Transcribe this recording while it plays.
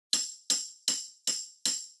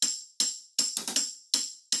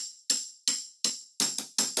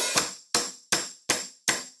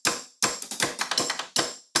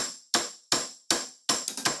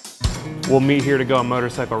We'll meet here to go on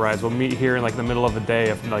motorcycle rides. We'll meet here in like the middle of the day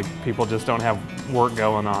if like people just don't have work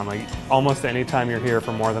going on. Like almost anytime you're here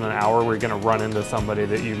for more than an hour, we're gonna run into somebody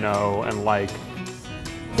that you know and like.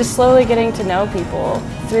 Just slowly getting to know people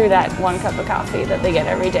through that one cup of coffee that they get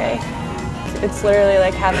every day. It's literally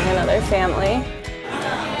like having another family.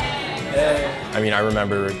 I mean, I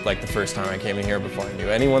remember like the first time I came in here before I knew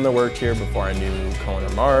anyone that worked here, before I knew Cohen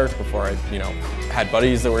or Mark, before I, had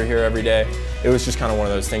buddies that were here every day. It was just kind of one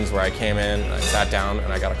of those things where I came in, and I sat down,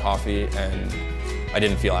 and I got a coffee, and I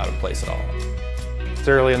didn't feel out of place at all. It's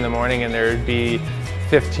early in the morning, and there'd be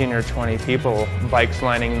 15 or 20 people, bikes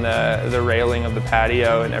lining the railing of the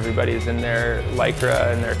patio, and everybody's in their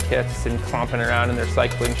Lycra and their kits and clomping around in their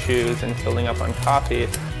cycling shoes and filling up on coffee.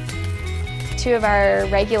 Two of our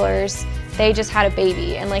regulars, they just had a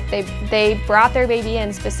baby, and like they brought their baby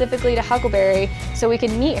in specifically to Huckleberry so we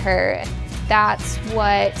could meet her. That's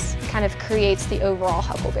what kind of creates the overall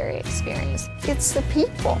Huckleberry experience. It's the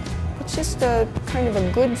people. It's just a kind of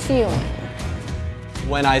a good feeling.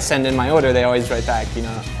 When I send in my order, they always write back,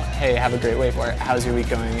 hey, have a great wait for it. How's your week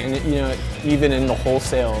going? And even in the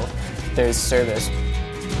wholesale, there's service.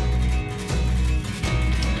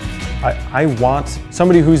 I want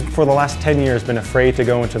somebody who's for the last 10 years been afraid to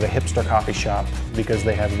go into the hipster coffee shop because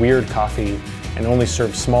they have weird coffee and only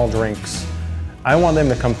serve small drinks. I want them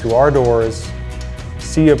to come through our doors,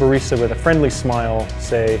 see a barista with a friendly smile,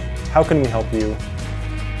 say, how can we help you?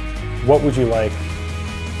 What would you like?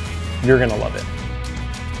 You're gonna love it.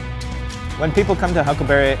 When people come to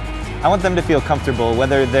Huckleberry, I want them to feel comfortable,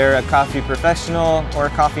 whether they're a coffee professional or a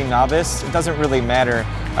coffee novice, it doesn't really matter.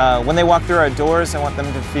 When they walk through our doors, I want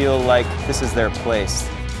them to feel like this is their place.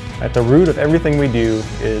 At the root of everything we do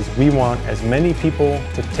is we want as many people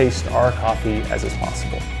to taste our coffee as is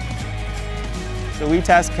possible. So we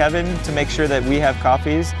tasked Kevin to make sure that we have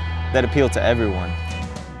coffees that appeal to everyone.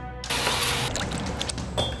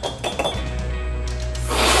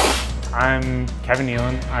 I'm Kevin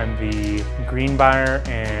Nealon. I'm the green buyer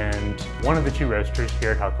and one of the two roasters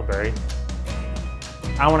here at Huckleberry.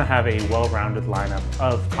 I want to have a well-rounded lineup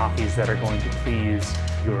of coffees that are going to please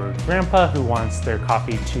your grandpa who wants their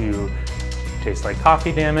coffee to taste like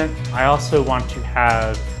coffee, damn it. I also want to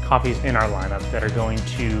have coffees in our lineup that are going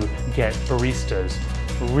to get baristas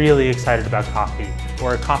really excited about coffee,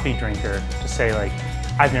 or a coffee drinker to say like,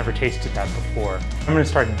 I've never tasted that before. I'm going to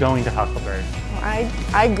start going to Huckleberry.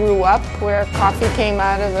 I grew up where coffee came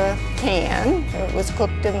out of a can. It was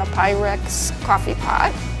cooked in the Pyrex coffee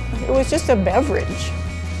pot. It was just a beverage.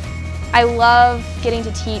 I love getting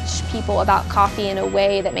to teach people about coffee in a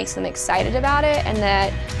way that makes them excited about it and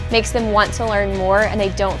that makes them want to learn more and they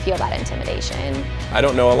don't feel that intimidation. I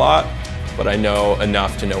don't know a lot, but I know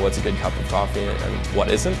enough to know what's a good cup of coffee and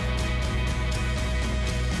what isn't.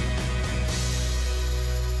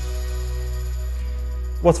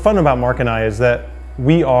 What's fun about Mark and I is that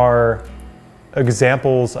we are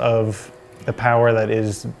examples of the power that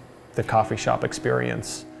is the coffee shop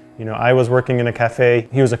experience. I was working in a cafe.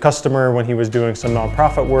 He was a customer when he was doing some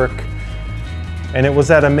nonprofit work. And it was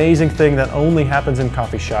that amazing thing that only happens in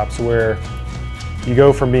coffee shops where you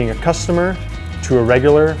go from being a customer to a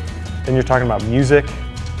regular, then you're talking about music,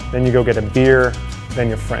 then you go get a beer, then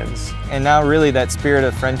you're friends. And now really that spirit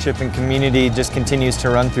of friendship and community just continues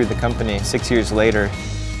to run through the company 6 years later.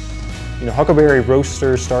 Huckleberry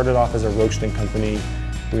Roasters started off as a roasting company.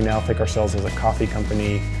 We now think ourselves as a coffee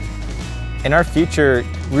company. And our future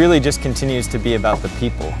really just continues to be about the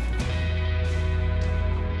people.